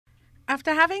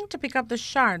After having to pick up the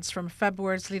shards from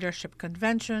February's Leadership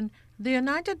Convention, the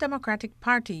United Democratic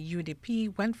Party,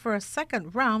 UDP, went for a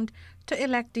second round to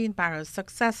elect Dean Barrow's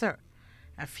successor.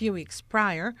 A few weeks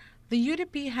prior, the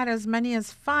UDP had as many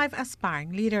as 5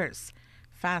 aspiring leaders.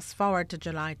 Fast forward to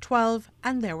July 12,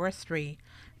 and there were 3,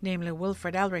 namely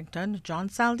Wilfred Elrington, John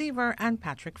Saldivar, and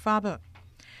Patrick Faber.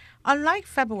 Unlike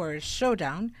February's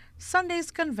showdown,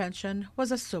 Sunday's convention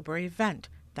was a sober event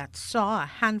that saw a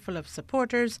handful of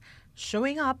supporters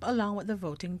showing up along with the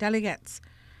voting delegates.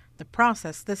 The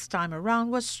process this time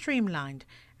around was streamlined,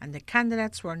 and the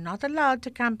candidates were not allowed to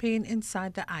campaign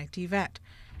inside the ITVET.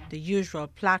 The usual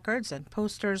placards and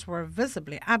posters were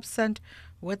visibly absent,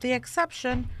 with the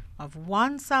exception of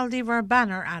one Saldivar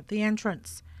banner at the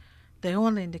entrance. The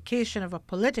only indication of a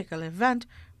political event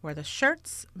were the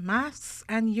shirts, masks,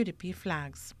 and UDP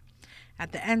flags.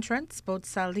 At the entrance, both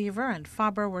Saldivar and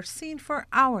Faber were seen for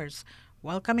hours,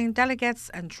 welcoming delegates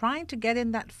and trying to get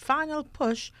in that final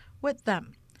push with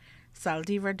them.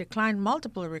 Saldivar declined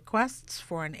multiple requests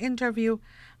for an interview,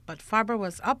 but Faber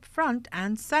was up front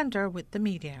and center with the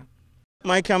media.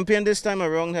 My campaign this time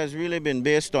around has really been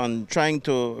based on trying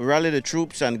to rally the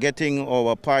troops and getting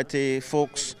our party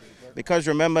folks, because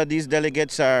remember, these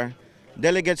delegates are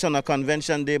delegates on a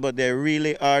convention day, but they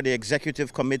really are the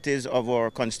executive committees of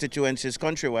our constituencies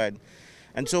countrywide.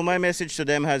 And so my message to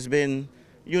them has been,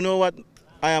 you know what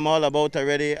I am all about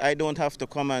already. I don't have to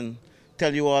come and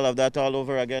tell you all of that all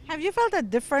over again. Have you felt a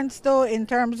difference, though, in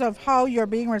terms of how you're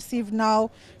being received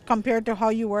now compared to how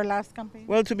you were last campaign?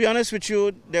 Well, to be honest with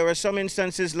you, there were some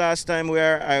instances last time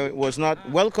where I was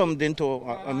not welcomed into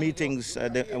meetings.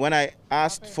 When I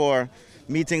asked for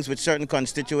meetings with certain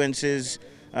constituencies,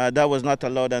 that was not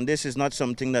allowed, and this is not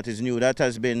something that is new. That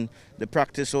has been the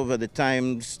practice over the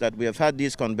times that we have had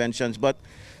these conventions. But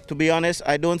to be honest,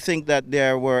 I don't think that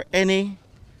there were any.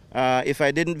 If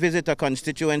I didn't visit a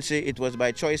constituency, it was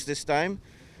by choice this time.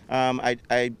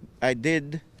 I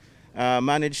did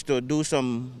manage to do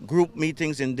some group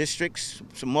meetings in districts,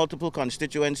 some multiple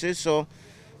constituencies. So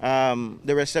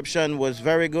the reception was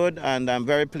very good, and I'm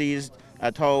very pleased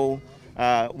at how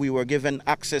we were given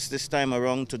access this time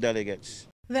around to delegates.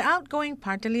 The outgoing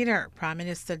party leader, Prime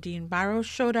Minister Dean Barrow,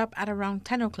 showed up at around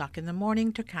 10 o'clock in the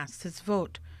morning to cast his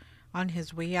vote. On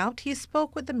his way out, he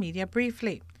spoke with the media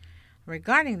briefly.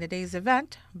 Regarding the day's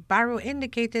event, Barrow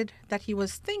indicated that he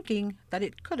was thinking that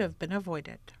it could have been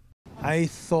avoided. I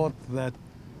thought that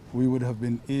we would have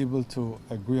been able to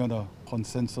agree on a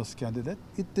consensus candidate.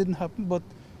 It didn't happen, but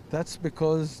that's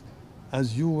because,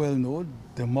 as you well know,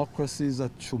 democracy is a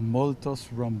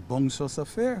tumultuous, rambunctious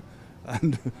affair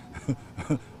and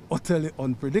utterly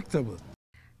unpredictable.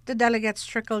 The delegates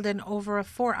trickled in over a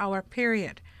 4-hour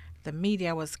period. The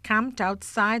media was camped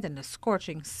outside in the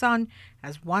scorching sun,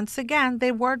 as once again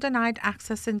they were denied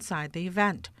access inside the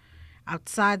event.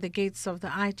 Outside the gates of the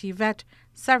ITVET,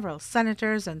 several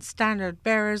senators and standard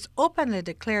bearers openly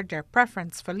declared their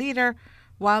preference for leader,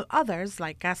 while others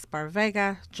like Gaspar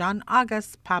Vega, John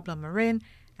August, Pablo Marin,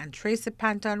 and Tracy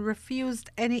Panton refused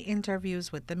any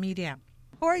interviews with the media.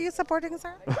 Who are you supporting,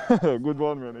 sir? Good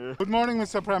morning. Good morning,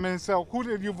 Mr. Prime Minister. Who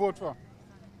did you vote for?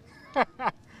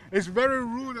 It's very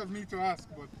rude of me to ask,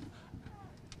 but...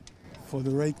 For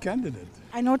the right candidate.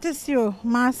 I noticed you,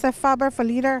 Master Faber, for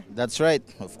leader. That's right,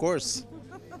 of course.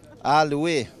 All the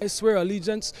way. I swear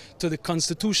allegiance to the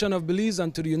Constitution of Belize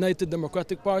and to the United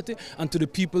Democratic Party and to the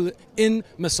people in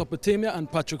Mesopotamia,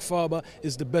 and Patrick Faber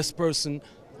is the best person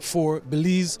for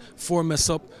Belize, for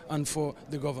Mesop, and for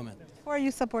the government. Who are you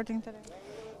supporting today?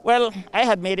 Well, I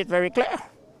had made it very clear.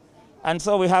 And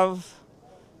so we have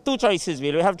 2 choices,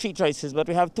 really. We have 3 choices, but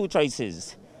we have 2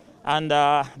 choices. And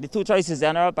the 2 choices, the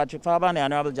Honorable Patrick Faber and the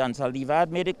Honorable John Saldivar. I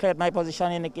had made it clear my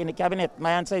position in the cabinet.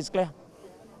 My answer is clear.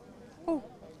 Who?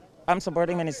 I'm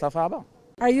supporting Minister Faber.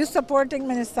 Are you supporting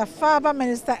Minister Faber,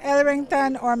 Minister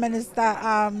Elrington, or Minister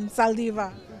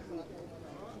Saldivar?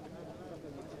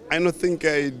 I don't think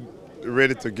I'm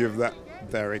ready to give that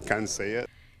direct answer yet.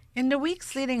 In the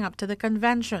weeks leading up to the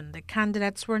convention, the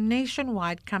candidates were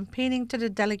nationwide campaigning to the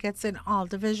delegates in all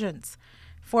divisions.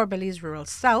 For Belize Rural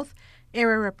South,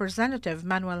 Area Representative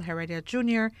Manuel Heredia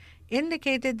Jr.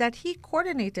 indicated that he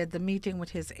coordinated the meeting with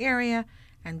his area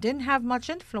and didn't have much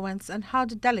influence on how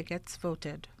the delegates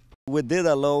voted. We did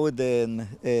allow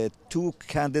the 2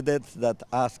 candidates that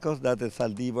asked us, that is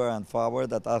Saldivar and Faber,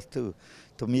 that asked to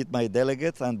meet my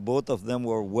delegates, and both of them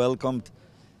were welcomed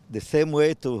the same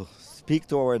way to speak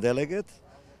to our delegates.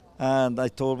 And I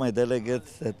told my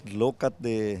delegates that look at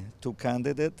the 2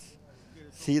 candidates,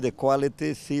 see the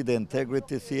quality, see the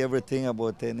integrity, see everything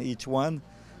about each one.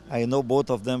 I know both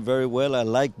of them very well. I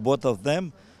like both of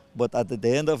them. But at the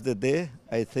end of the day,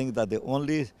 I think that the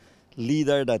only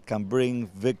leader that can bring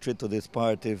victory to this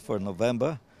party for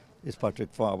November is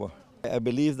Patrick Faber. I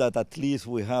believe that at least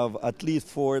we have at least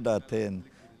 4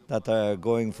 that are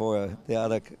going for the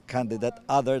other candidate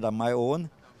other than my own.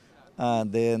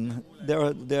 And then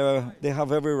they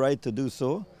have every right to do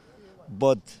so,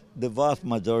 but the vast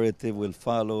majority will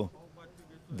follow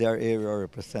their area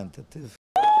representative.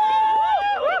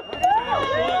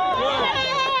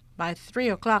 By 3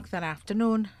 o'clock that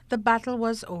afternoon, the battle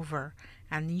was over,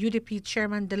 and UDP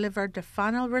chairman delivered the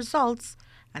final results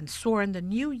and swore in the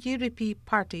new UDP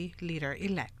party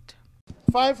leader-elect.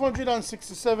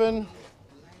 567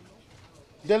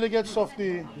 delegates of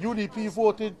the UDP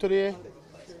voted today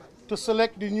to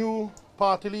select the new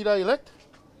party leader-elect.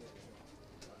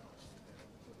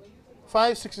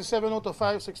 567 out of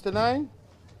 569.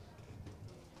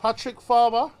 Patrick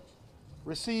Faber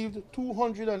received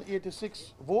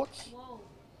 286 votes.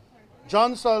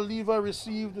 John Saldivar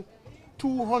received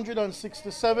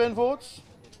 267 votes.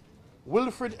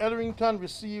 Wilfred Ellerington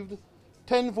received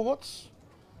 10 votes,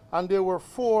 and there were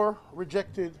 4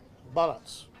 rejected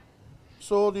ballots.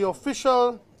 So the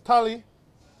official tally,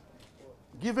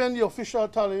 given the official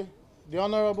tally, the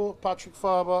Honorable Patrick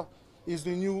Faber is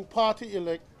the new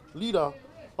party-elect leader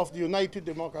of the United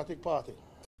Democratic Party.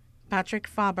 Patrick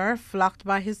Faber, flocked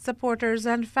by his supporters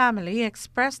and family,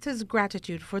 expressed his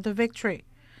gratitude for the victory.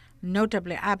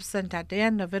 Notably absent at the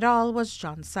end of it all was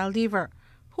John Saldivar,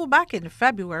 who back in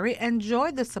February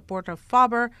enjoyed the support of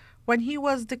Faber when he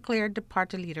was declared the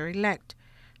party leader-elect.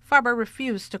 Faber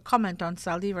refused to comment on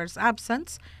Saldivar's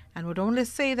absence and would only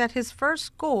say that his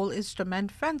first goal is to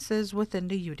mend fences within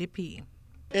the UDP.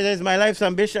 It is my life's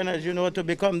ambition, as you know, to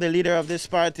become the leader of this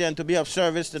party and to be of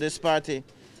service to this party.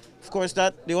 Of course,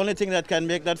 the only thing that can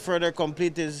make that further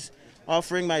complete is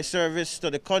offering my service to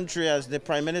the country as the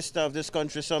Prime Minister of this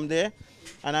country someday.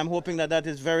 And I'm hoping that that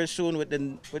is very soon with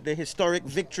the historic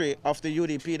victory of the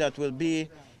UDP that will be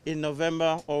in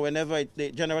November or whenever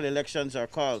the general elections are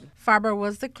called. Faber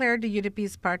was declared the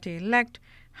UDP's party-elect,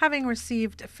 having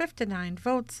received 59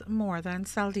 votes more than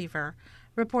Saldivar.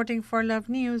 Reporting for Love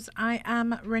News, I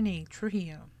am Renee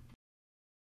Trujillo.